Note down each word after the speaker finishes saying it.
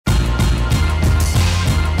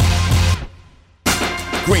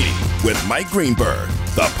Greeny with Mike Greenberg,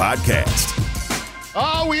 the podcast.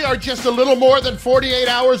 Oh, we are just a little more than 48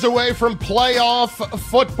 hours away from playoff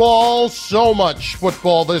football. So much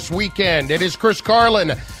football this weekend. It is Chris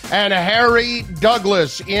Carlin and Harry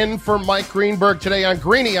Douglas in for Mike Greenberg today on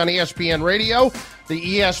Greeny on ESPN Radio,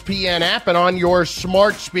 the ESPN app, and on your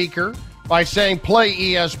smart speaker by saying play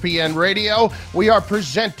ESPN Radio. We are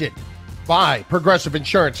presented by Progressive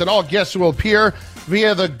Insurance, and all guests will appear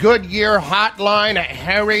via the Goodyear hotline.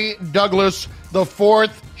 Harry Douglas the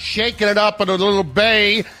fourth, shaking it up in a little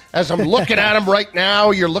bay as I'm looking at him right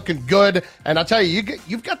now. You're looking good, and I'll tell you,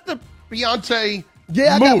 you've got the Beyonce.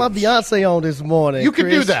 Yeah, moves. I got my Beyonce on this morning. You could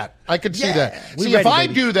do that. I could see that. See, if I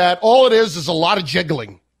do that, all it is a lot of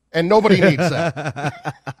jiggling, and nobody needs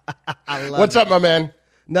that. What's up, my man?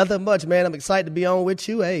 Nothing much, man. I'm excited to be on with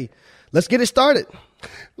you. Hey, let's get it started.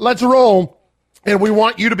 Let's roll. And we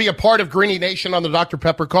want you to be a part of Greeny Nation on the Dr.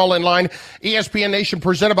 Pepper call-in line. ESPN Nation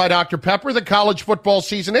presented by Dr. Pepper. The college football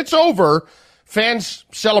season, it's over. Fans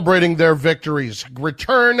celebrating their victories.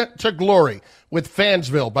 Return to glory with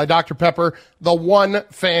Fansville by Dr. Pepper, the one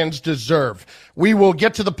fans deserve. We will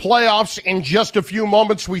get to the playoffs in just a few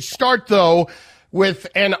moments. We start, though, with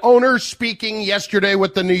an owner speaking yesterday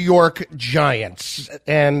with the New York Giants.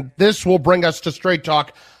 And this will bring us to Straight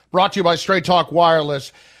Talk, brought to you by Straight Talk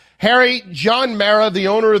Wireless. Harry, John Mara, the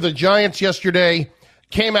owner of the Giants yesterday,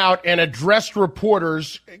 came out and addressed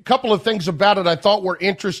reporters. A couple of things about it I thought were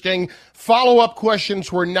interesting. Follow-up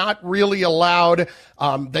questions were not really allowed.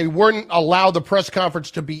 They weren't allowed the press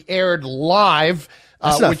conference to be aired live,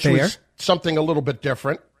 which fair. was something a little bit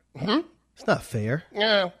different. It's not fair.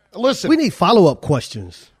 Yeah, listen. We need follow-up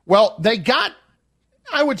questions. Well, they got,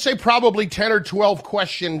 I would say, probably 10 or 12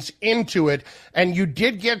 questions into it, and you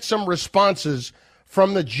did get some responses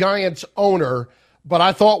from the Giants owner, but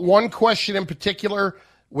I thought one question in particular,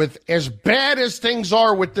 with as bad as things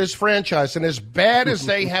are with this franchise and as bad as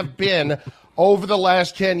they have been over the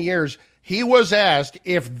last 10 years, he was asked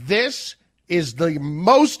if this is the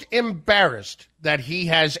most embarrassed that he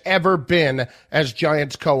has ever been as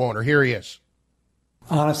Giants co-owner. Here he is.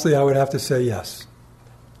 Honestly, I would have to say yes.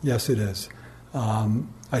 Yes, it is.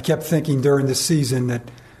 I kept thinking during the season that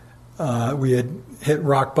we had hit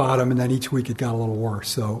rock bottom, and then each week it got a little worse.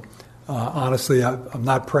 So, honestly, I'm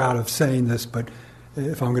not proud of saying this, but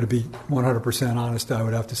if I'm going to be 100% honest, I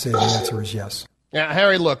would have to say the answer is yes. Yeah,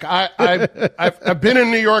 Harry, look, I've been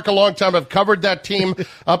in New York a long time. I've covered that team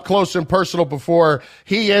up close and personal before.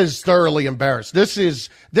 He is thoroughly embarrassed. This is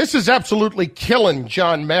absolutely killing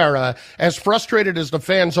John Mara, as frustrated as the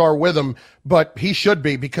fans are with him, but he should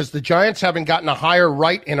be, because the Giants haven't gotten a hire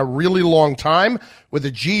right in a really long time with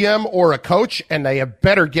a GM or a coach, and they have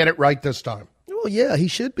better get it right this time. Well, yeah, he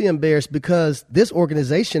should be embarrassed, because this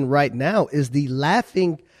organization right now is the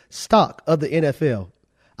laughing stock of the NFL.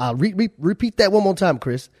 I'll repeat that one more time,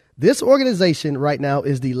 Chris. This organization right now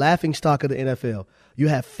is the laughing stock of the NFL. You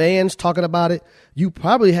have fans talking about it. You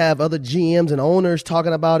probably have other GMs and owners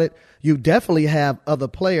talking about it. You definitely have other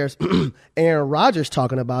players, Aaron Rodgers,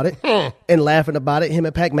 talking about it and laughing about it, him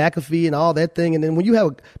and Pat McAfee and all that thing. And then when you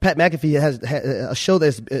have Pat McAfee has a show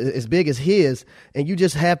that's as big as his, and you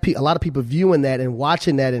just have a lot of people viewing that and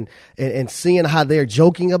watching that and seeing how they're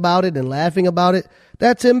joking about it and laughing about it,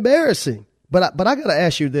 that's embarrassing. But I got to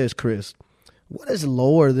ask you this, Chris. What is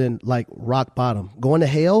lower than, like, rock bottom? Going to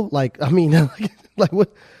hell? Like, I mean, like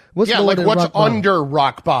what? What's lower than what's rock bottom? under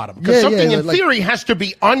rock bottom? Because something in theory has to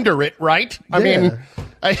be under it, right? I mean,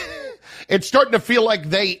 it's starting to feel like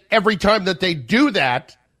every time that they do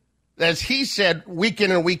that, as he said, week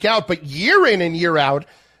in and week out, but year in and year out,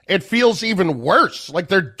 it feels even worse. Like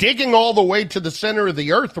they're digging all the way to the center of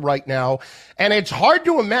the earth right now. And it's hard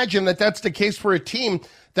to imagine that that's the case for a team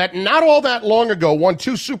that not all that long ago won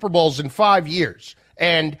 2 Super Bowls in 5 years.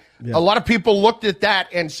 And a lot of people looked at that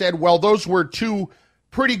and said, well, those were 2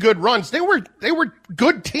 pretty good runs. They were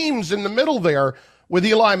good teams in the middle there with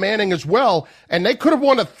Eli Manning as well. And they could have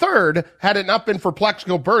won a third had it not been for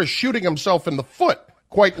Plaxico Burress shooting himself in the foot,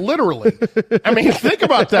 quite literally. I mean, think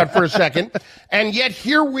about that for a second. And yet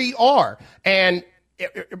here we are. And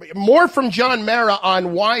more from John Mara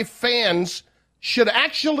on why fans should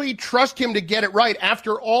actually trust him to get it right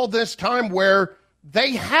after all this time where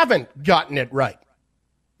they haven't gotten it right.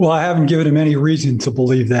 Well, I haven't given him any reason to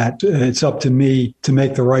believe that. It's up to me to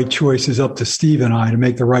make the right choices, up to Steve and I to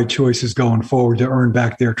make the right choices going forward to earn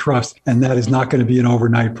back their trust. And that is not going to be an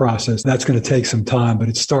overnight process. That's going to take some time, but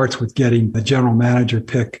it starts with getting the general manager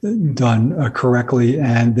pick done correctly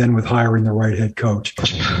and then with hiring the right head coach.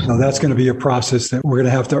 So that's going to be a process that we're going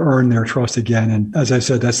to have to earn their trust again. And as I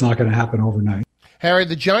said, that's not going to happen overnight. Harry,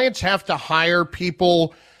 the Giants have to hire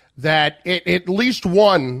people that at least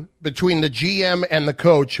one between the GM and the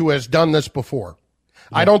coach who has done this before.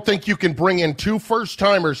 Yeah. I don't think you can bring in 2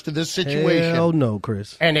 first-timers to this situation. Hell no,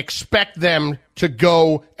 Chris. And expect them to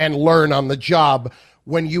go and learn on the job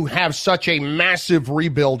when you have such a massive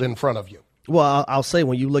rebuild in front of you. Well, I'll say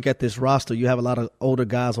when you look at this roster, you have a lot of older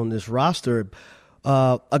guys on this roster.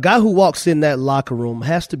 A guy who walks in that locker room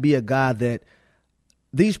has to be a guy that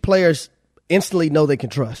these players instantly know they can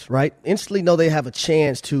trust, right? Instantly know they have a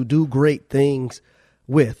chance to do great things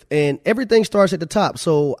with. And everything starts at the top.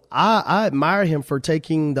 So I admire him for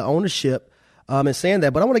taking the ownership and saying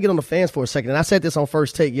that. But I want to get on the fans for a second. And I said this on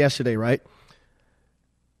First Take yesterday, right?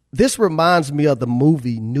 This reminds me of the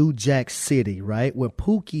movie New Jack City, right? When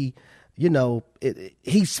Pookie, he's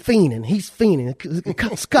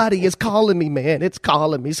fiending. Scotty is calling me, man. It's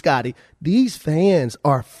calling me, Scotty. These fans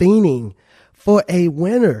are fiending for a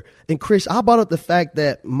winner. And Chris, I brought up the fact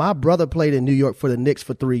that my brother played in New York for the Knicks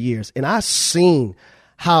for 3 years, and I seen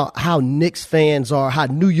how Knicks fans are, how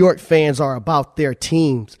New York fans are about their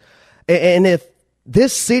teams. And if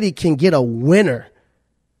this city can get a winner,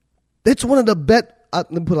 it's one of the best.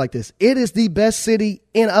 Let me put it like this. It is the best city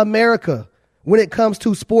in America when it comes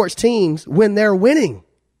to sports teams when they're winning.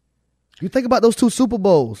 You think about those 2 Super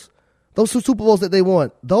Bowls. Those 2 Super Bowls that they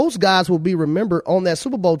won, those guys will be remembered on that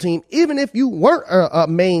Super Bowl team, even if you weren't a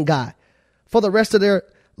main guy for the rest of their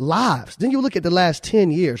lives. Then you look at the last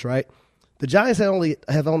 10 years, right? The Giants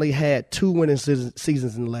have only had 2 winning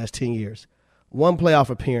seasons in the last 10 years. 1 playoff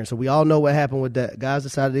appearance. So we all know what happened with that. Guys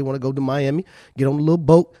decided they want to go to Miami, get on a little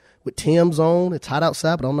boat with Tim's on. It's hot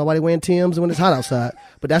outside, but I don't know why they wearing Tim's when it's hot outside.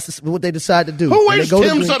 But that's what they decided to do. Who wears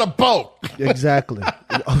Tim's on a boat? Exactly.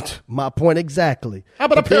 My point exactly. How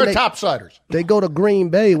about a pair of topsiders? They go to Green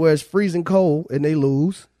Bay where it's freezing cold and they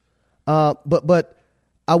lose. But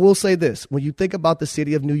I will say this. When you think about the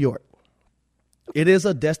city of New York, it is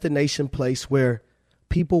a destination place where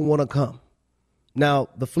people want to come. Now,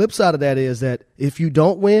 the flip side of that is that if you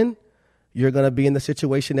don't win, you're going to be in the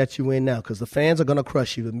situation that you're in now because the fans are going to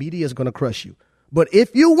crush you. The media is going to crush you. But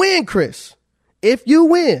if you win, Chris, if you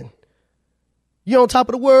win, you're on top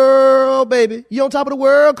of the world, baby. You're on top of the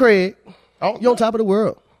world, Craig. You're on top of the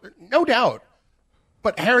world. No doubt.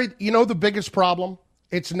 But, Harry, the biggest problem?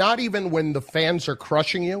 It's not even when the fans are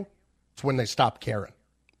crushing you. It's when they stop caring.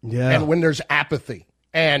 Yeah. And when there's apathy.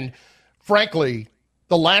 And, frankly,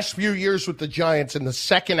 the last few years with the Giants in the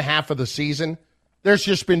second half of the season, there's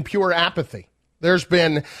just been pure apathy. There's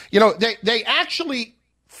been, they actually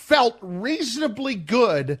felt reasonably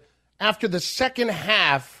good after the second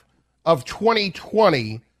half of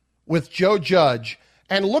 2020 with Joe Judge.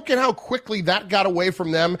 And look at how quickly that got away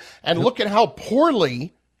from them. And look at how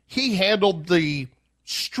poorly he handled the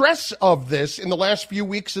stress of this in the last few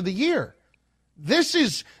weeks of the year.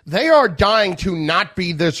 They are dying to not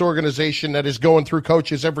be this organization that is going through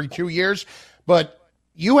coaches every 2 years. But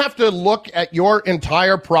you have to look at your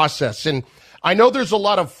entire process. And I know there's a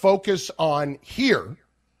lot of focus on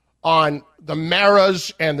the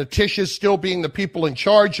Maras and the Tisches still being the people in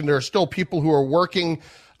charge, and there are still people who are working.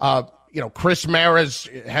 Chris Maras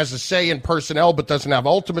has a say in personnel but doesn't have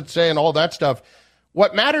ultimate say and all that stuff.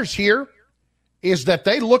 What matters here is that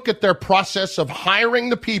they look at their process of hiring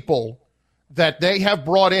the people that they have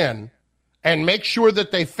brought in and make sure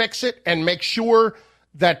that they fix it and make sure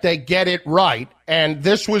that they get it right. And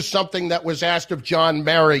this was something that was asked of John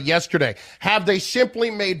Mara yesterday. Have they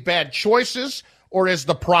simply made bad choices, or is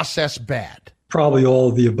the process bad? Probably all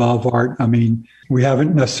of the above, Art. I mean, we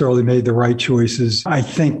haven't necessarily made the right choices. I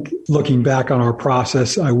think looking back on our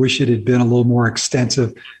process, I wish it had been a little more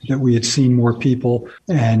extensive, that we had seen more people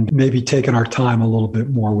and maybe taken our time a little bit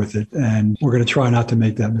more with it. And we're going to try not to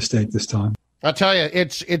make that mistake this time. I'll tell you,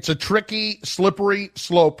 it's a tricky, slippery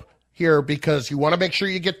slope here because you want to make sure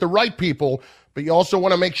you get the right people, but you also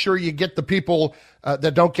want to make sure you get the people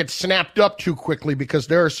that don't get snapped up too quickly, because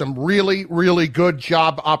there are some really, really good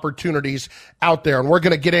job opportunities out there, and we're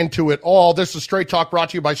going to get into it all. This is Straight Talk,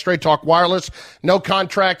 brought to you by Straight Talk Wireless. No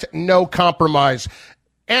contract, no compromise.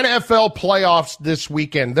 NFL playoffs this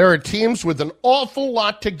weekend. There are teams with an awful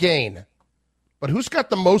lot to gain, but who's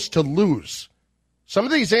got the most to lose? Some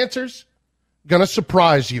of these answers going to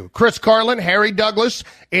surprise you. Chris Carlin, Harry Douglas.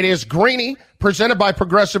 It is Greeny, presented by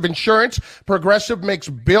Progressive Insurance. Progressive makes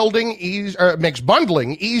bundling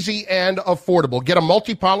easy and affordable. Get a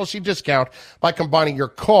multi-policy discount by combining your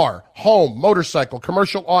car, home, motorcycle,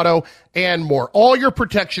 commercial auto, and more. All your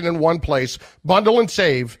protection in one place. Bundle and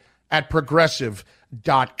save at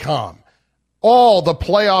Progressive.com. All the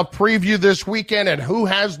playoff preview this weekend and who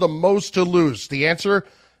has the most to lose. The answer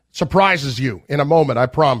surprises you in a moment, I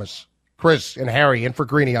promise. Chris and Harry in for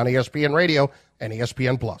Greeny on ESPN Radio and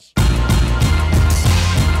ESPN Plus.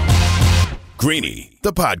 Greeny,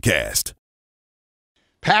 the podcast.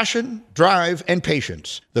 Passion, drive, and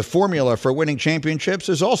patience. The formula for winning championships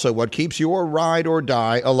is also what keeps your ride or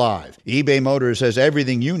die alive. eBay Motors has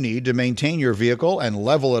everything you need to maintain your vehicle and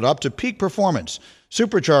level it up to peak performance.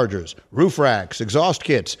 Superchargers, roof racks, exhaust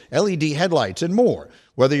kits, LED headlights, and more.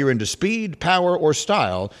 Whether you're into speed, power, or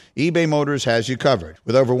style, eBay Motors has you covered.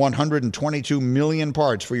 With over 122 million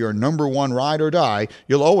parts for your number one ride or die,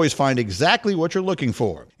 you'll always find exactly what you're looking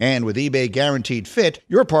for. And with eBay Guaranteed Fit,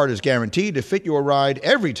 your part is guaranteed to fit your ride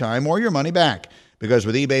every time or your money back. Because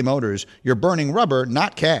with eBay Motors, you're burning rubber,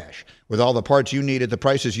 not cash. With all the parts you need at the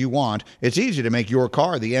prices you want, it's easy to make your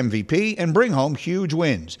car the MVP and bring home huge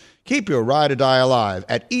wins. Keep your ride or die alive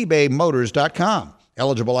at ebaymotors.com.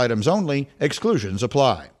 Eligible items only. Exclusions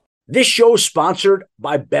apply. This show is sponsored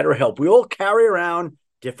by BetterHelp. We all carry around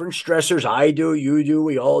different stressors. I do, you do,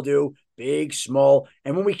 we all do, big, small.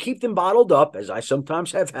 And when we keep them bottled up, as I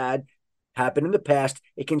sometimes have had happen in the past,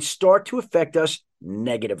 it can start to affect us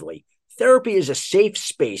negatively. Therapy is a safe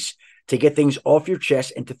space to get things off your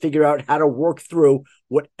chest and to figure out how to work through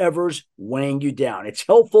whatever's weighing you down. It's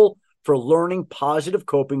helpful for learning positive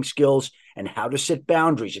coping skills and how to set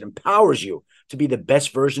boundaries. It empowers you to be the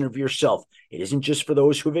best version of yourself. It isn't just for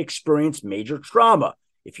those who've experienced major trauma.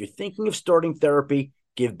 If you're thinking of starting therapy,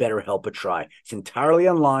 give BetterHelp a try. It's entirely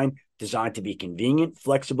online, designed to be convenient,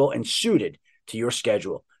 flexible, and suited to your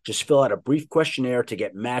schedule. Just fill out a brief questionnaire to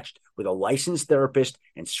get matched with a licensed therapist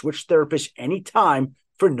and switch therapists anytime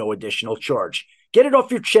for no additional charge. Get it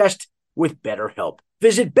off your chest with BetterHelp.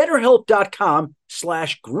 Visit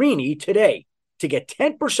BetterHelp.com/Greeny today to get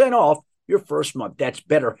 10% off your first month. That's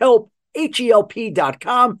BetterHelp,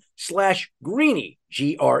 HELP.com/Greeny, GREENY.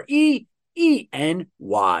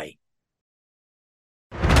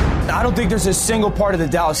 I don't think there's a single part of the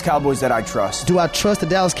Dallas Cowboys that I trust. Do I trust the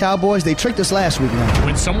Dallas Cowboys? They tricked us last week now.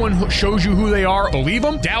 When someone shows you who they are, believe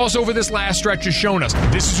them. Dallas over this last stretch has shown us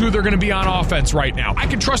this is who they're going to be on offense right now. I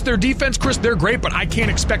can trust their defense, Chris. They're great, but I can't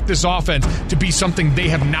expect this offense to be something they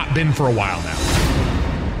have not been for a while now.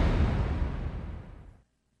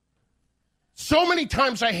 So many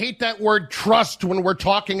times I hate that word trust when we're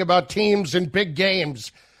talking about teams and big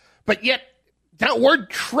games. But yet, that word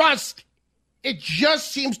trust, it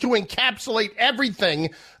just seems to encapsulate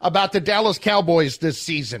everything about the Dallas Cowboys this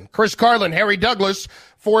season. Chris Carlin, Harry Douglas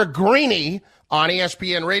for Greeny on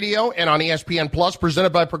ESPN Radio and on ESPN Plus,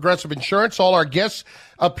 presented by Progressive Insurance. All our guests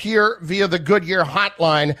appear via the Goodyear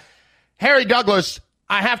hotline. Harry Douglas,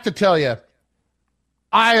 I have to tell you,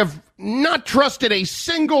 I have not trusted a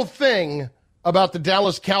single thing about the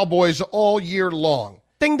Dallas Cowboys all year long.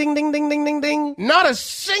 Ding, ding, ding, ding, ding, ding, ding. Not a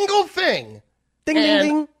single thing. Ding, ding,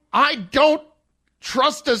 ding. I don't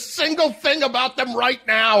trust a single thing about them right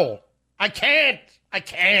now. I can't.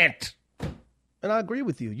 And I agree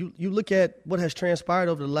with you. You look at what has transpired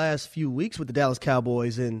over the last few weeks with the Dallas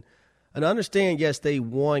Cowboys, and I understand, yes, they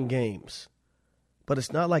won games, but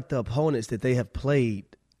it's not like the opponents that they have played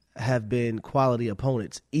have been quality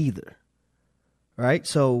opponents either. Right?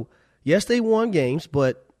 So, yes, they won games,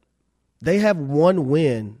 but they have one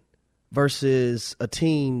win versus a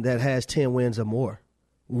team that has 10 wins or more.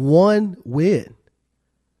 One win.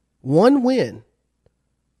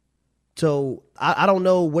 So I don't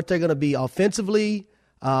know what they're going to be offensively.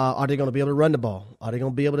 Are they going to be able to run the ball? Are they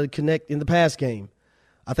going to be able to connect in the pass game?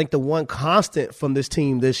 I think the one constant from this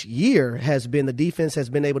team this year has been the defense has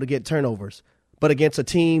been able to get turnovers. But against a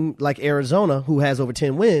team like Arizona, who has over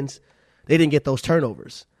 10 wins, they didn't get those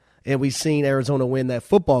turnovers. And we've seen Arizona win that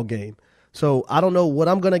football game. So I don't know what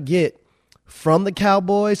I'm going to get from the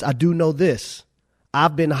Cowboys. I do know this.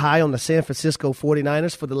 I've been high on the San Francisco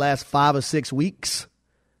 49ers for the last 5 or 6 weeks.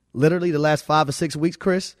 Literally the last 5 or 6 weeks,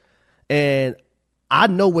 Chris. And I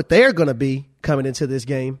know what they're going to be coming into this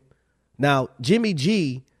game. Now, Jimmy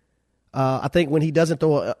G, I think when he doesn't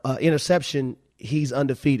throw an interception, he's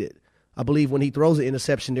undefeated. I believe when he throws an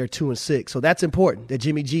interception, they're 2-6. So that's important that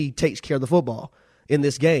Jimmy G takes care of the football in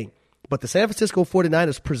this game. But the San Francisco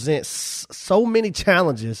 49ers present so many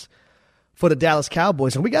challenges for the Dallas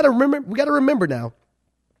Cowboys. And we got to remember now,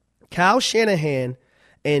 Kyle Shanahan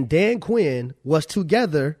and Dan Quinn was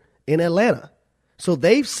together in Atlanta. So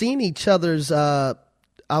they've seen each other's,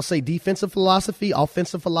 I'll say, defensive philosophy,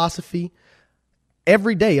 offensive philosophy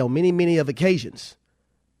every day on many, many of occasions.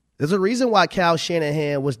 There's a reason why Kyle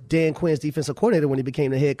Shanahan was Dan Quinn's defensive coordinator when he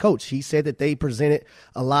became the head coach. He said that they presented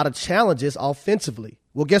a lot of challenges offensively.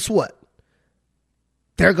 Well, guess what?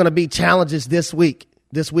 There are going to be challenges this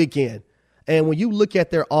weekend. And when you look at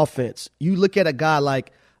their offense, you look at a guy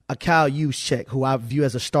like a Kyle Juszczyk, who I view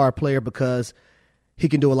as a star player because he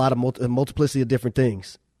can do a lot of multiplicity of different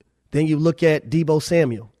things. Then you look at Deebo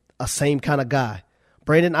Samuel, a same kind of guy.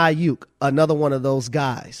 Brandon Ayuk, another one of those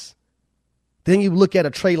guys. Then you look at a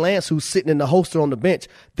Trey Lance who's sitting in the holster on the bench.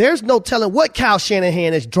 There's no telling what Kyle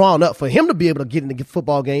Shanahan has drawn up for him to be able to get in the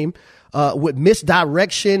football game with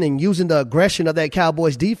misdirection and using the aggression of that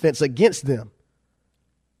Cowboys defense against them.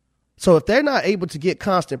 So if they're not able to get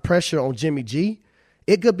constant pressure on Jimmy G,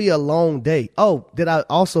 it could be a long day. Oh, did I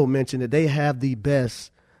also mention that they have the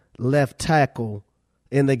best left tackle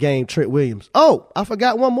in the game, Trent Williams? Oh, I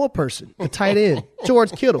forgot one more person, the tight end,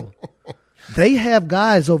 George Kittle. They have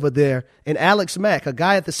guys over there, and Alex Mack, a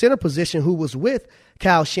guy at the center position who was with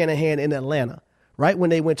Kyle Shanahan in Atlanta, right when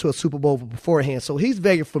they went to a Super Bowl beforehand. So he's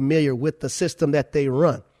very familiar with the system that they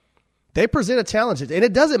run. They present challenges, and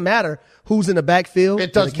it doesn't matter who's in the backfield.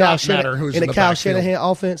 It does not matter who's in the Kyle backfield. Shanahan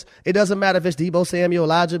offense. It doesn't matter if it's Deebo Samuel,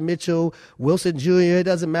 Elijah Mitchell, Wilson Jr. It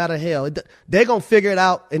doesn't matter. Hell, they're going to figure it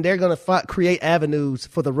out, and they're going to create avenues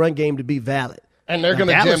for the run game to be valid. And they're going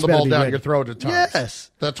to jam the ball down your throat at times.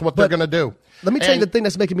 Yes. That's what they're going to do. Let me tell you the thing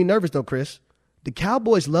that's making me nervous, though, Chris. The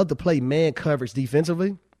Cowboys love to play man coverage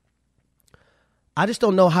defensively. I just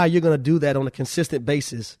don't know how you're going to do that on a consistent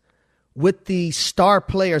basis with the star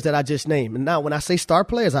players that I just named. And now when I say star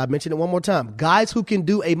players, I mention it one more time. Guys who can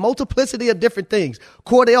do a multiplicity of different things.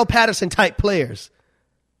 Cordell Patterson type players.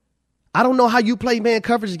 I don't know how you play man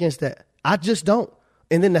coverage against that. I just don't.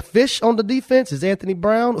 And then the fish on the defense is Anthony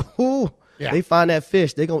Brown. Ooh, yeah. They find that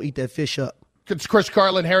fish. They're going to eat that fish up. It's Chris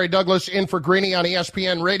Carlin, Harry Douglas in for Greeny on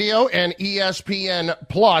ESPN Radio and ESPN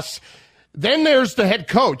Plus. Then there's the head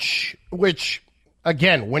coach, which,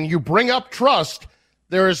 again, when you bring up trust,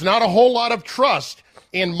 there is not a whole lot of trust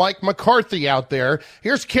in Mike McCarthy out there.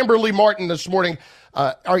 Here's Kimberly Martin this morning,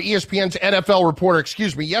 our ESPN's NFL reporter,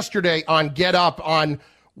 yesterday on Get Up on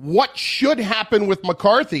what should happen with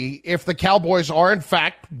McCarthy if the Cowboys are, in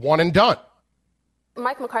fact, one and done.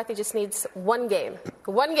 Mike McCarthy just needs one game.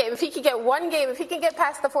 One game. If he could get one game, if he can get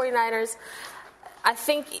past the 49ers, I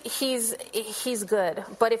think he's good.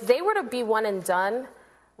 But if they were to be one and done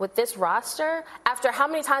with this roster, after how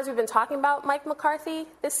many times we've been talking about Mike McCarthy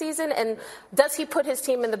this season, and does he put his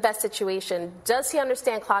team in the best situation? Does he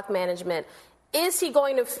understand clock management? Is he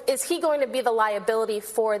going to be the liability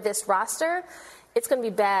for this roster? It's going to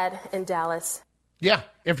be bad in Dallas. Yeah,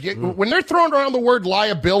 when they're throwing around the word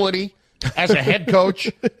liability as a head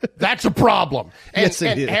coach, that's a problem. And, yes,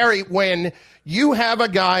 it is. Harry, when you have a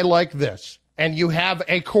guy like this, and you have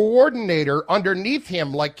a coordinator underneath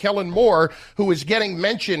him like Kellen Moore, who is getting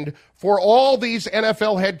mentioned for all these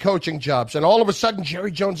NFL head coaching jobs, and all of a sudden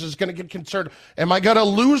Jerry Jones is going to get concerned, am I going to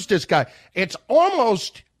lose this guy? It's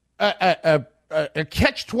almost a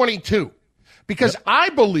catch-22, because yep. I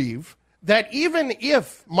believe that even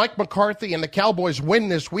if Mike McCarthy and the Cowboys win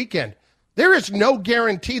this weekend, there is no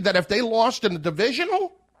guarantee that if they lost in the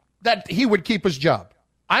divisional, that he would keep his job.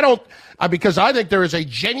 Because I think there is a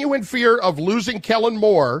genuine fear of losing Kellen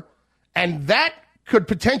Moore, and that could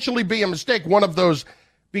potentially be a mistake. One of those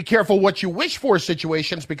be careful what you wish for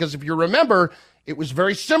situations, because if you remember, it was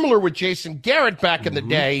very similar with Jason Garrett back in the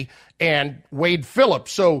day and Wade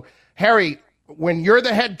Phillips. So, Harry, when you're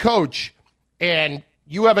the head coach and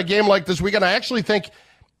you have a game like this weekend, I actually think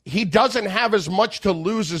he doesn't have as much to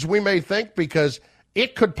lose as we may think, because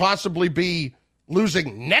it could possibly be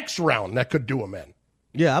losing next round that could do him in.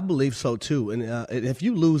 Yeah, I believe so, too. And if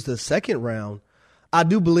you lose the second round, I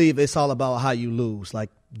do believe it's all about how you lose. Like,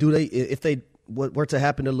 if they were to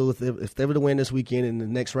happen to lose, if they were to win this weekend and the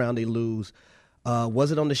next round they lose,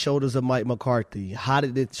 was it on the shoulders of Mike McCarthy? How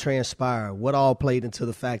did it transpire? What all played into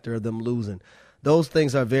the factor of them losing? Those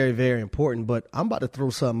things are very, very important, but I'm about to throw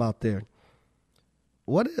something out there.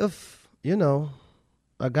 What if,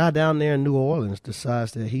 a guy down there in New Orleans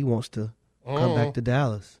decides that he wants to come back to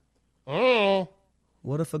Dallas?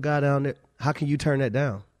 What if a guy down there, how can you turn that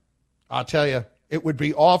down? I'll tell you, it would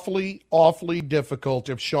be awfully, awfully difficult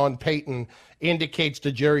if Sean Payton indicates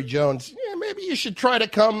to Jerry Jones, maybe you should try to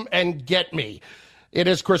come and get me. It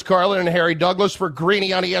is Chris Carlin and Harry Douglas for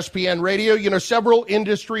Greeny on ESPN Radio. Several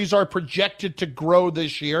industries are projected to grow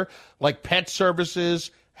this year, like pet services,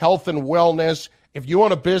 health and wellness. If you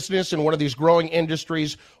own a business in one of these growing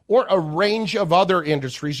industries or a range of other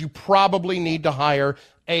industries, you probably need to hire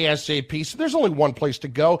ASAP. So there's only one place to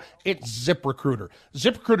go. It's ZipRecruiter.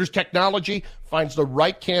 ZipRecruiter's technology finds the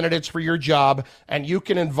right candidates for your job, and you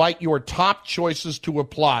can invite your top choices to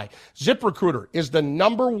apply. ZipRecruiter is the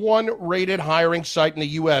 #1 rated hiring site in the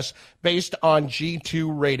U.S. based on G2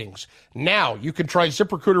 ratings. Now you can try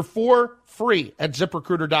ZipRecruiter for free at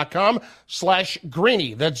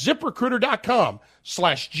ZipRecruiter.com/Greeny. That's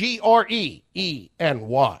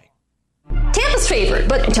ZipRecruiter.com/GREENY. Tampa's favored,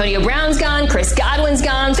 but Antonio Brown's gone, Chris Godwin's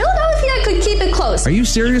gone. Philadelphia could keep it close. Are you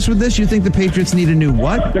serious with this? You think the Patriots need a new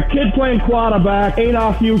what? The kid playing quarterback ain't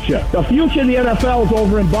our future. The future in the NFL is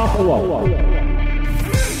over in Buffalo.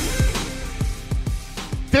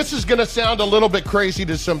 This is going to sound a little bit crazy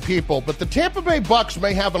to some people, but the Tampa Bay Bucks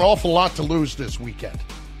may have an awful lot to lose this weekend.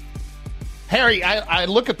 Harry, I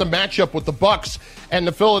look at the matchup with the Bucks and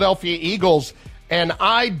the Philadelphia Eagles, and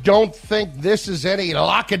I don't think this is any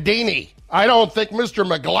Lockadini. I don't think Mr.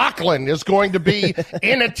 McLaughlin is going to be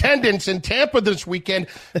in attendance in Tampa this weekend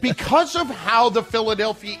because of how the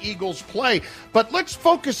Philadelphia Eagles play. But let's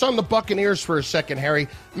focus on the Buccaneers for a second, Harry.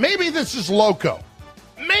 Maybe this is loco.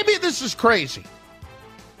 Maybe this is crazy.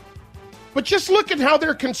 But just look at how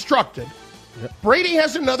they're constructed. Yep. Brady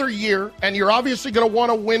has another year, and you're obviously going to want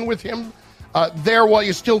to win with him there while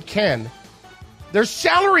you still can. Their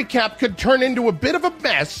salary cap could turn into a bit of a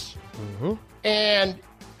mess, and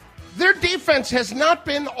their defense has not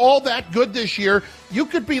been all that good this year. You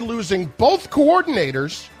could be losing both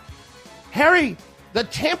coordinators. Harry, the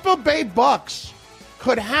Tampa Bay Bucks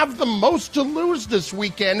could have the most to lose this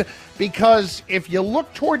weekend because if you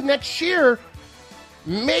look toward next year,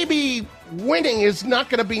 maybe winning is not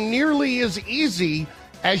going to be nearly as easy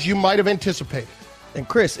as you might have anticipated. And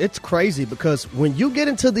Chris, it's crazy because when you get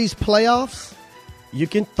into these playoffs, you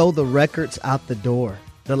can throw the records out the door.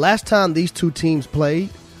 The last time these two teams played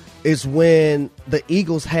is when the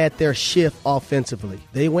Eagles had their shift offensively.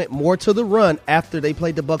 They went more to the run after they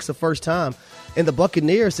played the Bucs the first time. And the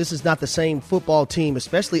Buccaneers, this is not the same football team,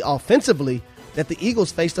 especially offensively, that the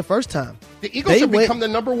Eagles faced the first time. The Eagles have become the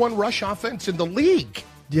number one rush offense in the league.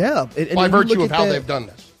 Yeah. And by virtue of how they've done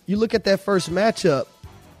this. You look at that first matchup,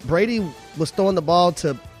 Brady was throwing the ball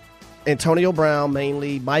to Antonio Brown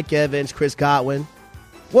mainly, Mike Evans, Chris Godwin.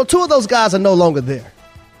 Well, two of those guys are no longer there.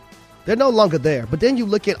 They're no longer there. But then you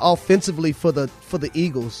look at offensively for the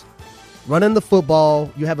Eagles, running the football.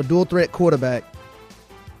 You have a dual-threat quarterback.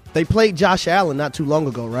 They played Josh Allen not too long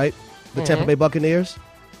ago, right? The Tampa Bay Buccaneers.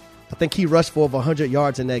 I think he rushed for over 100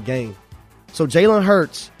 yards in that game. So Jalen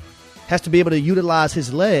Hurts has to be able to utilize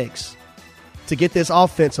his legs to get this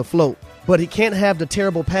offense afloat. But he can't have the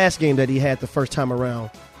terrible pass game that he had the first time around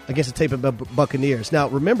against the Tampa Bay Buccaneers. Now,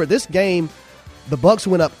 remember, this game, the Bucs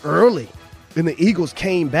went up early, and the Eagles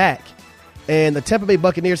came back. And the Tampa Bay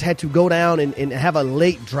Buccaneers had to go down and have a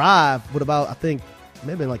late drive with about, I think,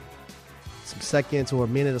 maybe like some seconds or a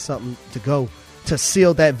minute or something to go to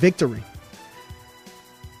seal that victory.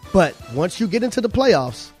 But once you get into the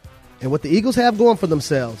playoffs, and what the Eagles have going for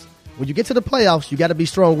themselves, when you get to the playoffs, you got to be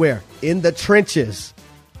strong where? In the trenches.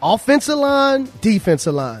 Offensive line,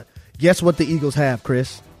 defensive line. Guess what the Eagles have,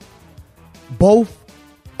 Chris? Both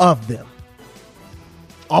of them.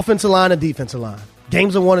 Offensive line and defensive line.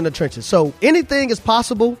 Games are won in the trenches. So anything is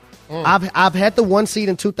possible. I've had the 1 seed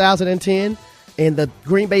in 2010, and the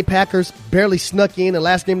Green Bay Packers barely snuck in the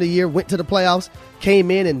last game of the year, went to the playoffs, came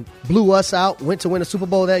in and blew us out, went to win the Super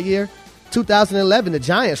Bowl that year. 2011, the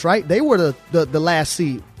Giants, right? They were the last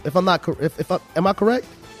seed. If I'm not, am I correct?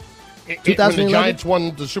 2011? When the Giants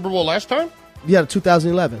won the Super Bowl last time? Yeah,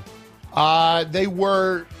 2011. They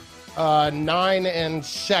were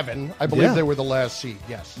 9-7. I believe they were the last seed.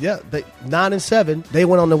 Yes. Yeah, 9-7. They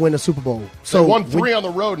went on to win the Super Bowl. So they won 3 on the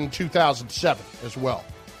road in 2007 as well.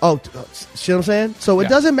 Oh, see what I'm saying? So it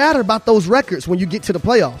doesn't matter about those records when you get to the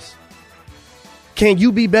playoffs. Can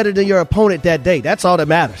you be better than your opponent that day? That's all that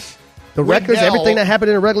matters. The records, everything that happened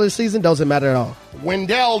in the regular season doesn't matter at all.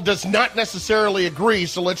 Wendell does not necessarily agree,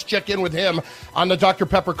 so let's check in with him on the Dr.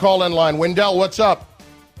 Pepper call-in line. Wendell, what's up?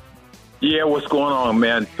 Yeah, what's going on,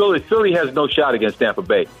 man? Philly has no shot against Tampa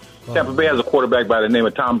Bay. Tampa Bay has a quarterback by the name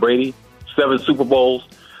of Tom Brady, 7 Super Bowls.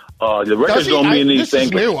 The records don't mean anything. This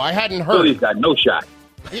is new. I hadn't heard. Philly's got no shot.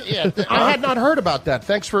 Yeah, I had not heard about that.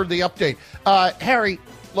 Thanks for the update. Harry,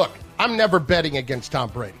 look, I'm never betting against Tom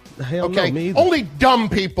Brady. Hell no, me either. Only dumb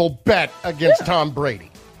people bet against Tom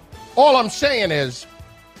Brady. All I'm saying is,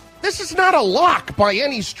 this is not a lock by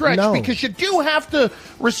any stretch because you do have to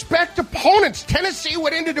respect opponents. Tennessee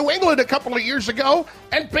went into New England a couple of years ago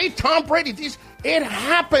and beat Tom Brady. It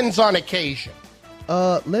happens on occasion.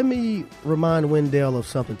 Let me remind Wendell of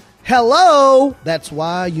something. Hello! That's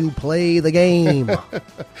why you play the game.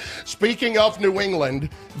 Speaking of New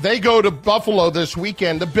England, they go to Buffalo this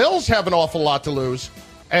weekend. The Bills have an awful lot to lose.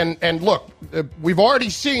 And look, we've already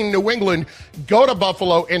seen New England go to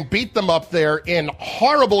Buffalo and beat them up there in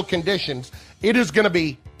horrible conditions. It is going to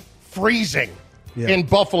be freezing in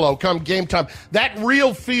Buffalo come game time. That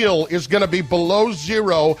real feel is going to be below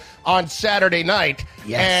zero on Saturday night.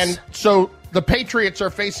 Yes. And so the Patriots are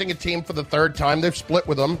facing a team for the third time. They've split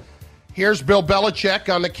with them. Here's Bill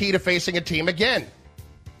Belichick on the key to facing a team again.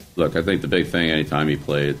 Look, I think the big thing anytime you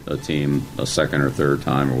play a team a second or third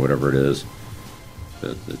time or whatever it is,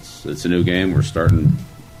 it's a new game. We're starting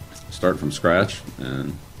from scratch,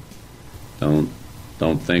 and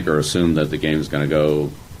don't think or assume that the game is going to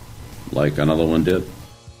go like another one did.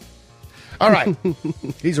 All right.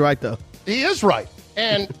 He's right, though. He is right.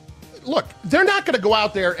 And look, they're not going to go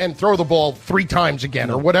out there and throw the ball 3 times again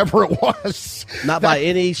or whatever it was. Not by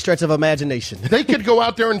any stretch of imagination. They could go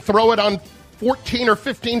out there and throw it on 14 or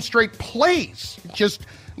 15 straight plays, just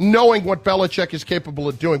knowing what Belichick is capable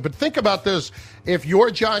of doing. But think about this. If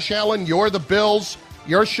you're Josh Allen, you're the Bills,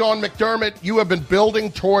 you're Sean McDermott, you have been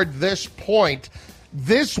building toward this point.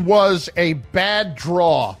 This was a bad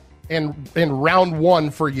draw in round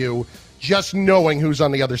 1 for you, just knowing who's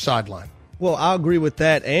on the other sideline. Well, I agree with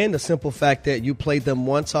that, and the simple fact that you played them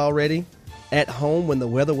once already at home when the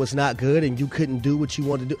weather was not good and you couldn't do what you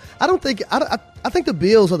wanted to do. I think the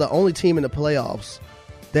Bills are the only team in the playoffs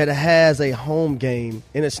that has a home game,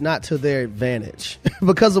 and it's not to their advantage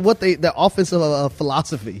because of what their offensive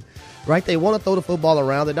philosophy, right? They want to throw the football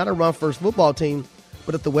around. They're not a run-first football team,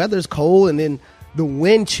 but if the weather's cold and then the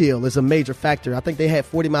wind chill is a major factor. I think they had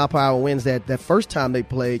 40-mile-per-hour winds that first time they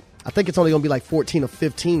played. I think it's only going to be like 14 or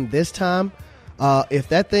 15 this time. If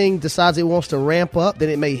that thing decides it wants to ramp up, then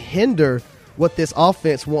it may hinder what this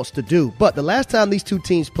offense wants to do. But the last time these two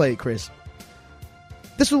teams played, Chris,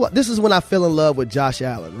 this is when I fell in love with Josh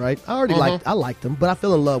Allen, right? I liked him, but I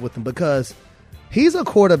fell in love with him because he's a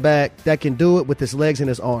quarterback that can do it with his legs and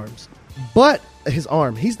his arms. But his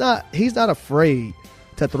arm, he's not afraid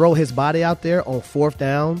to throw his body out there on 4th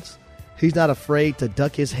downs. He's not afraid to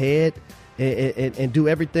duck his head and do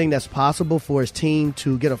everything that's possible for his team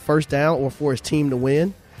to get a first down or for his team to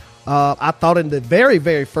win. I thought in the very,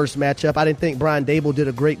 very first matchup, I didn't think Brian Daboll did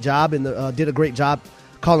a great job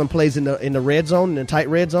calling plays in the red zone, in the tight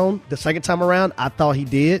red zone. The second time around, I thought he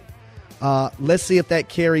did. Let's see if that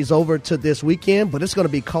carries over to this weekend, but it's going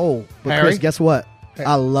to be cold. But Harry? Chris, guess what?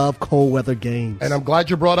 I love cold weather games. And I'm glad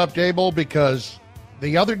you brought up Daboll because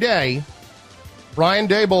the other day, Brian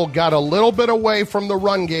Daboll got a little bit away from the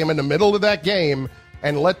run game in the middle of that game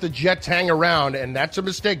and let the Jets hang around, and that's a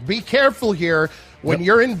mistake. Be careful here when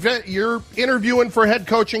you're interviewing for head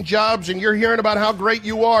coaching jobs and you're hearing about how great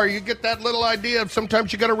you are. You get that little idea of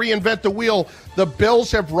sometimes you got to reinvent the wheel. The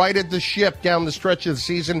Bills have righted the ship down the stretch of the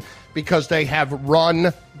season because they have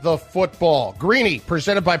run the football. Greeny,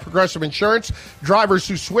 presented by Progressive Insurance. Drivers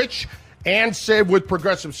who switch and save with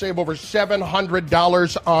Progressive save over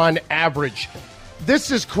 $700 on average.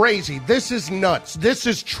 This is crazy. This is nuts. This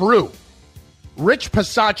is true. Rich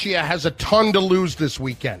Bisaccia has a ton to lose this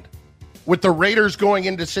weekend with the Raiders going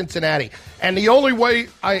into Cincinnati. And the only way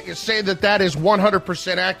I say that is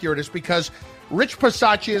 100% accurate is because Rich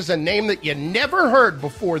Bisaccia is a name that you never heard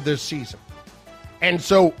before this season. And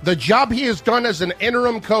so the job he has done as an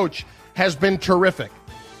interim coach has been terrific.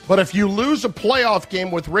 But if you lose a playoff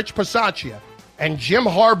game with Rich Bisaccia and Jim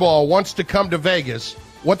Harbaugh wants to come to Vegas,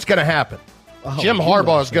 what's going to happen? Jim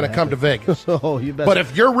Harbaugh is going to come to Vegas. But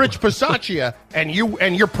if you're Rich Bisaccia and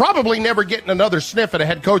you're probably never getting another sniff at a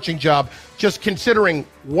head coaching job, just considering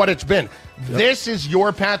what it's been. Yep. This is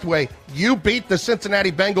your pathway. You beat the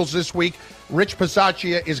Cincinnati Bengals this week. Rich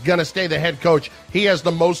Bisaccia is going to stay the head coach. He has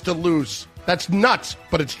the most to lose. That's nuts,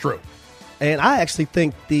 but it's true. And I actually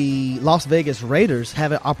think the Las Vegas Raiders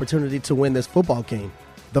have an opportunity to win this football game.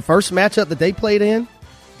 The first matchup that they played in,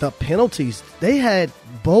 the penalties, they had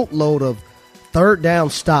boatload of third down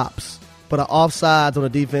stops, but an offsides on a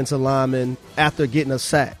defensive lineman after getting a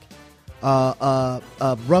sack.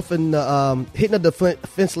 Hitting a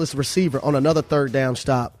defenseless receiver on another third down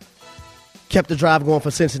stop. Kept the drive going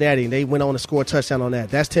for Cincinnati, and they went on to score a touchdown on that.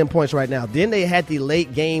 That's 10 points right now. Then they had the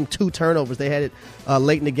late game 2 turnovers. They had it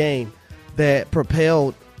late in the game that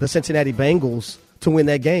propelled the Cincinnati Bengals to win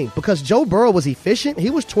that game because Joe Burrow was efficient. He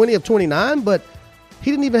was 20 of 29, but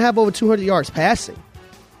he didn't even have over 200 yards passing.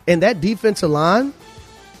 And that defensive line,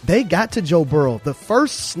 they got to Joe Burrow. The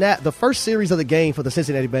first series of the game for the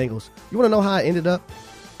Cincinnati Bengals, you want to know how it ended up?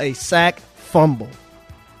 A sack fumble.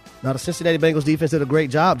 Now, the Cincinnati Bengals defense did a great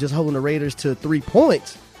job just holding the Raiders to 3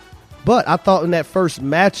 points. But I thought in that first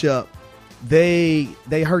matchup, they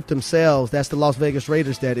hurt themselves. That's the Las Vegas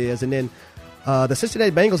Raiders, that is. And then the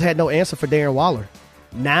Cincinnati Bengals had no answer for Darren Waller.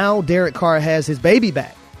 Now Derek Carr has his baby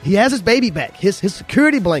back. He has his baby back, his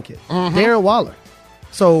security blanket, Darren Waller.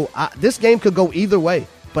 So this game could go either way,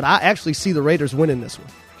 but I actually see the Raiders winning this one.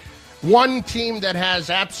 One team that has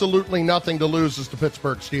absolutely nothing to lose is the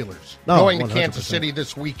Pittsburgh Steelers. Going to 100%. Kansas City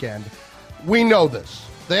this weekend. We know this.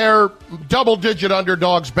 They're double-digit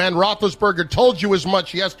underdogs. Ben Roethlisberger told you as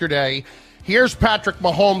much yesterday. Here's Patrick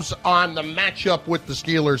Mahomes on the matchup with the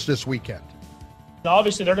Steelers this weekend.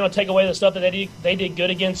 Obviously, they're going to take away the stuff that they did good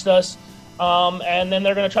against us, and then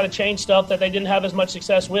they're going to try to change stuff that they didn't have as much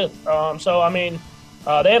success with. They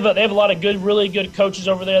have a lot of really good coaches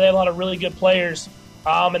over there. They have a lot of really good players,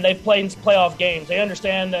 and they've played playoff games. They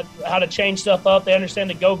understand how to change stuff up. They understand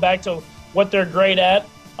to go back to what they're great at.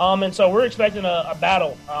 And so we're expecting a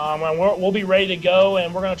battle. And we'll be ready to go,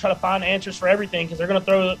 and we're going to try to find answers for everything because they're going to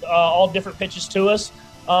throw all different pitches to us,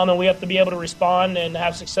 and we have to be able to respond and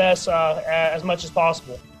have success as much as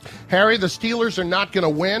possible. Harry, the Steelers are not going to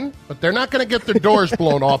win, but they're not going to get their doors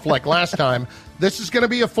blown off like last time. This is going to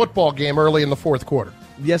be a football game early in the fourth quarter.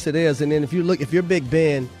 Yes, it is. And then if you're Big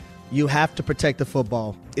Ben, you have to protect the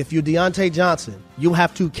football. If you're Deontay Johnson, you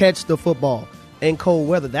have to catch the football in cold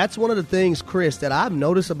weather. That's one of the things, Chris, that I've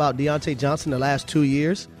noticed about Deontay Johnson the last 2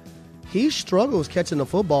 years. He struggles catching the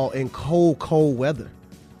football in cold weather.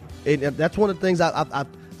 And that's one of the things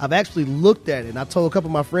I've actually looked at it. And I told a couple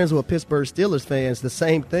of my friends who are Pittsburgh Steelers fans the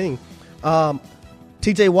same thing.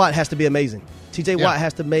 T.J. Watt has to be amazing. T.J. Watt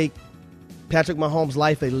has to make Patrick Mahomes'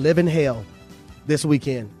 life a living hell this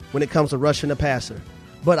weekend when it comes to rushing the passer.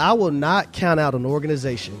 But I will not count out an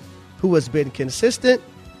organization who has been consistent,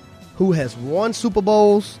 who has won Super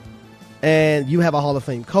Bowls, and you have a Hall of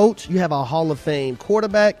Fame coach, you have a Hall of Fame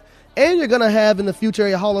quarterback, and you're going to have in the future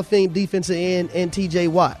a Hall of Fame defensive end and T.J.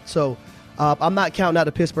 Watt. So I'm not counting out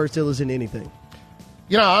the Pittsburgh Steelers in anything.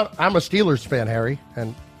 You know, I'm a Steelers fan, Harry,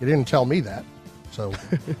 and you didn't tell me that. So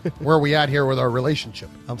where are we at here with our relationship?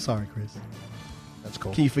 I'm sorry, Chris. That's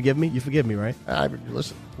cool. Can you forgive me? You forgive me, right?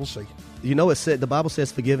 Listen, we'll see. You know, the Bible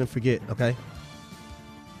says forgive and forget, okay?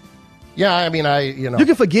 Yeah, I mean, you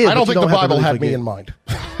can forgive. I don't think the Bible really had forget. me in mind.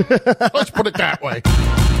 Let's put it that way.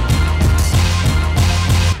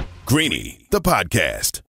 Greeny, the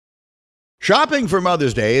podcast. Shopping for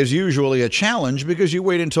Mother's Day is usually a challenge because you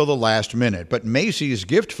wait until the last minute, but Macy's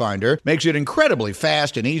Gift Finder makes it incredibly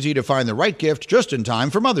fast and easy to find the right gift just in time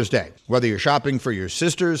for Mother's Day. Whether you're shopping for your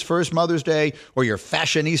sister's first Mother's Day or your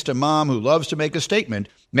fashionista mom who loves to make a statement,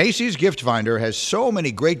 Macy's Gift Finder has so many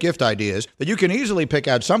great gift ideas that you can easily pick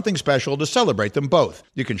out something special to celebrate them both.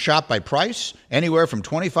 You can shop by price, anywhere from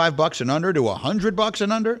 $25 and under to $100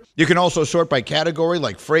 and under. You can also sort by category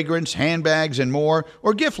like fragrance, handbags, and more,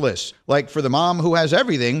 or gift lists, like for the mom who has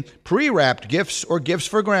everything, pre-wrapped gifts or gifts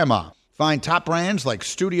for grandma. Find top brands like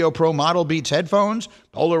Studio Pro Model Beats headphones,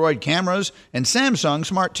 Polaroid cameras, and Samsung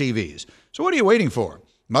smart TVs. So what are you waiting for?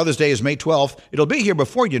 Mother's Day is May 12th. It'll be here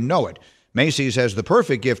before you know it. Macy's has the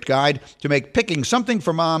perfect gift guide to make picking something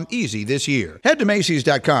for mom easy this year. Head to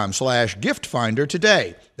Macys.com/giftfinder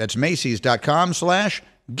today. That's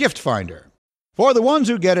Macys.com/giftfinder. For the ones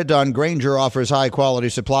who get it done, Grainger offers high-quality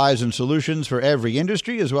supplies and solutions for every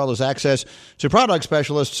industry, as well as access to product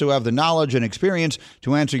specialists who have the knowledge and experience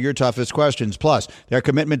to answer your toughest questions. Plus, their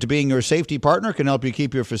commitment to being your safety partner can help you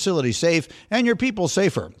keep your facility safe and your people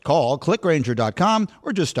safer. Call, clickgrainger.com,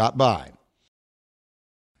 or just stop by.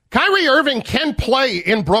 Kyrie Irving can play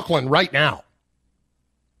in Brooklyn right now.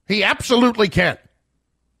 He absolutely can.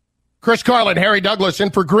 Chris Carlin, Harry Douglas in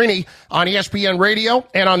for Greeny on ESPN Radio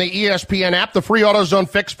and on the ESPN app. The free AutoZone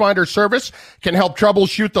Fix Finder service can help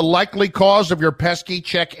troubleshoot the likely cause of your pesky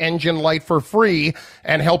check engine light for free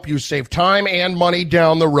and help you save time and money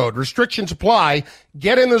down the road. Restrictions apply.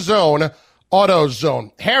 Get in the zone.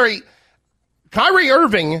 AutoZone. Harry, Kyrie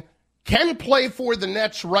Irving can play for the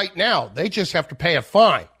Nets right now. They just have to pay a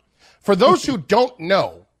fine. For those who don't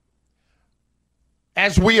know,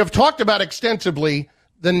 as we have talked about extensively,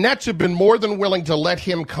 the Nets have been more than willing to let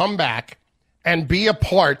him come back and be a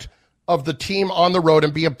part of the team on the road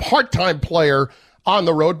and be a part-time player on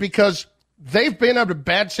the road because they've been in a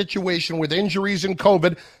bad situation with injuries and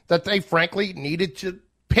COVID that they frankly needed to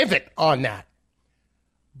pivot on that.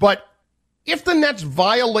 But if the Nets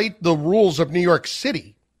violate the rules of New York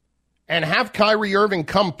City and have Kyrie Irving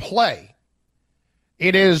come play,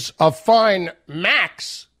 it is a fine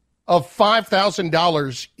max of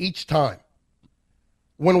 $5,000 each time.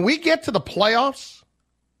 When we get to the playoffs,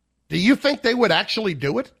 do you think they would actually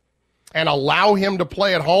do it and allow him to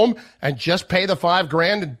play at home and just pay the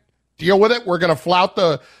 $5,000 and deal with it? We're going to flout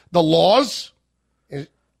the laws.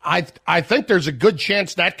 I think there's a good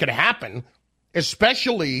chance that could happen,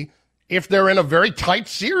 especially if they're in a very tight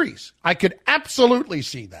series. I could absolutely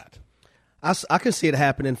see that. I can see it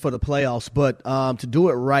happening for the playoffs, but to do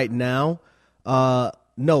it right now,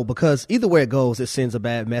 no, because either way it goes, it sends a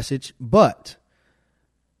bad message. But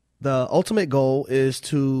The ultimate goal is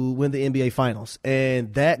to win the NBA Finals.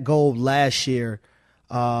 And that goal last year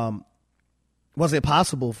wasn't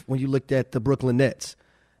possible when you looked at the Brooklyn Nets.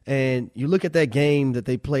 And you look at that game that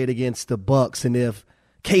they played against the Bucks, and if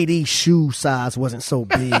KD's shoe size wasn't so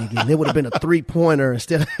big, and it would have been a 3-pointer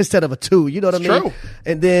instead of a 2. You know what I mean? True.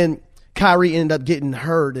 And then Kyrie ended up getting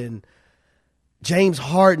hurt, and James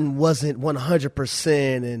Harden wasn't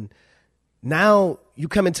 100%. And now you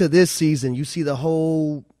come into this season, you see the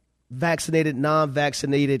whole vaccinated,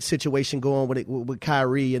 non-vaccinated situation going with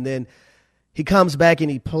Kyrie, and then he comes back and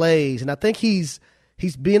he plays, and I think he's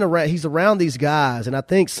around these guys, and I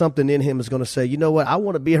think something in him is going to say, you know what, I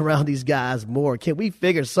want to be around these guys more. Can we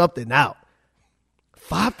figure something out?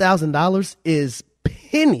 $5,000 is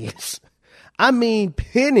pennies. I mean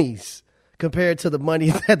pennies compared to the money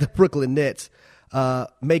that the Brooklyn Nets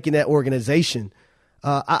making that organization.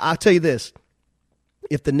 I'll tell you this.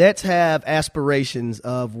 If the Nets have aspirations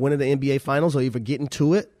of winning the NBA Finals or even getting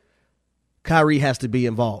to it, Kyrie has to be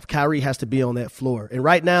involved. Kyrie has to be on that floor. And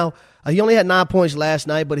right now, he only had 9 points last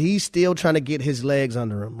night, but he's still trying to get his legs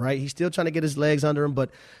under him, right? He's still trying to get his legs under him, but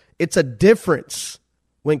it's a difference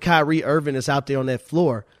when Kyrie Irving is out there on that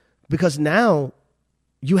floor because now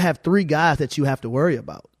you have 3 guys that you have to worry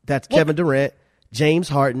about. That's Kevin Durant, James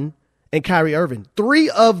Harden, and Kyrie Irving. 3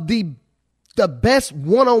 of the best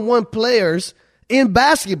one-on-one players in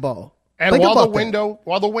basketball. And while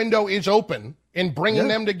the window is open in bringing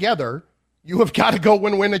them together, you have got to go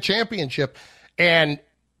win a championship. And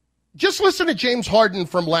just listen to James Harden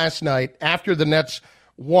from last night after the Nets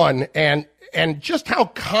won and just how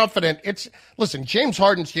confident it's. Listen, James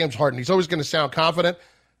Harden's James Harden. He's always going to sound confident.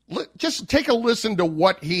 Just take a listen to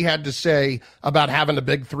what he had to say about having the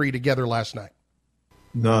big 3 together last night.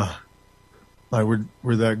 Nah, like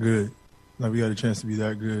we're that good. Like we got a chance to be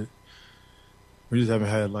that good. We just haven't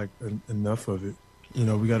had like enough of it. You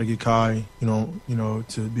know, we got to get Kai, you know,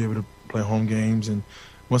 to be able to play home games. And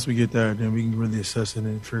once we get that, then we can really assess it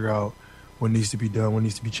and figure out what needs to be done, what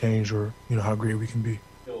needs to be changed, or, you know, how great we can be.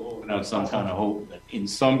 Still holding out some kind of hope that in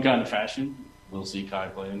some kind of fashion we'll see Kai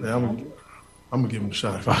play. I'm going to give him a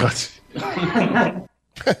shot if I got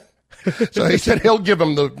to. So he said he'll give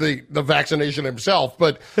him the vaccination himself,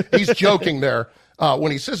 but he's joking there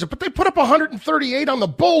when he says it. But they put up 138 on the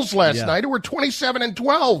Bulls last night, who were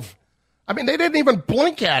 27-12. I mean, they didn't even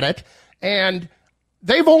blink at it, and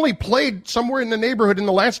they've only played somewhere in the neighborhood in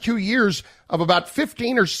the last 2 years of about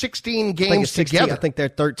 15 or 16 games together. I think they're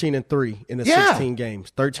 13-3 in the 16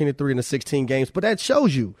 games. 13-3 in the 16 games. But that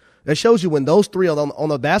shows you when those 3 are on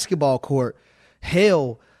the basketball court,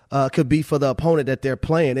 hell could be for the opponent that they're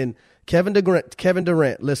playing. And Kevin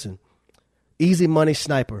Durant, listen, easy money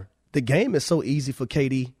sniper. The game is so easy for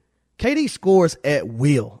KD. KD scores at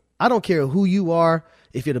will. I don't care who you are.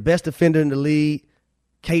 If you're the best defender in the league,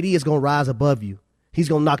 KD is going to rise above you. He's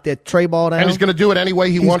going to knock that tray ball down. And he's going to do it any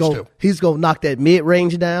way he wants to. He's going to knock that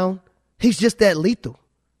mid-range down. He's just that lethal.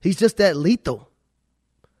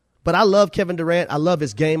 But I love Kevin Durant. I love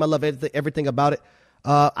his game. I love everything about it.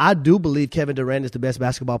 I do believe Kevin Durant is the best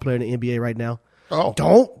basketball player in the NBA right now. Oh.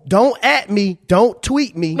 Don't at me. Don't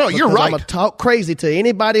tweet me. No, you're right. I'm going to talk crazy to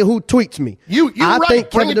anybody who tweets me. I think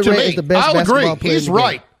Kevin Durant is the best basketball player He's in the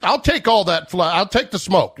right. game. I'll take all that. I'll take the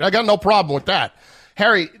smoke. I got no problem with that.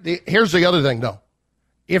 Harry, here's the other thing, though.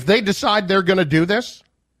 If they decide they're going to do this,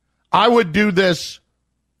 I would do this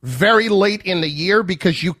very late in the year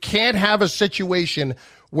because you can't have a situation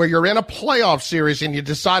where you're in a playoff series and you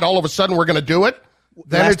decide all of a sudden we're going to do it.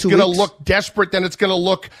 Then it's going to look desperate. Then it's going to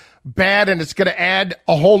look bad, and it's going to add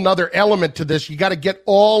a whole nother element to this. You got to get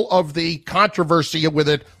all of the controversy with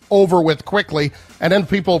it over with quickly, and then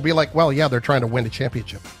people will be like, well, yeah, they're trying to win a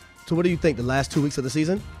championship. So what do you think, the last 2 weeks of the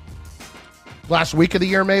season? Last week of the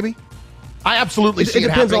year, maybe? I absolutely see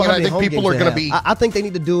it happening, and I think people are going to be... I think they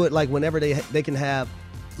need to do it like whenever they can have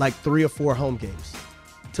like 3 or 4 home games.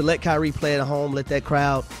 To let Kyrie play at home, let that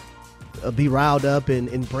crowd be riled up and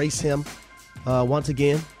embrace him once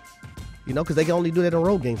again. You know, because they can only do that in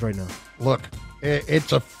road games right now. Look,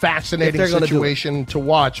 it's a fascinating situation to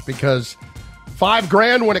watch because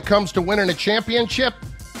 $5,000 when it comes to winning a championship,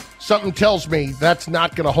 something tells me that's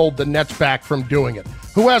not going to hold the Nets back from doing it.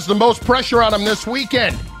 Who has the most pressure on them this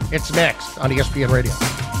weekend? It's next on ESPN Radio.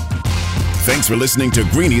 Thanks for listening to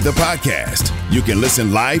Greeny the podcast. You can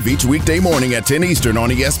listen live each weekday morning at 10 Eastern on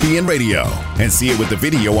ESPN Radio and see it with the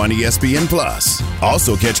video on ESPN Plus.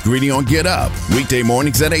 Also catch Greeny on Get Up weekday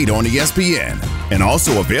mornings at 8 on ESPN and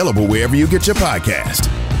also available wherever you get your podcast.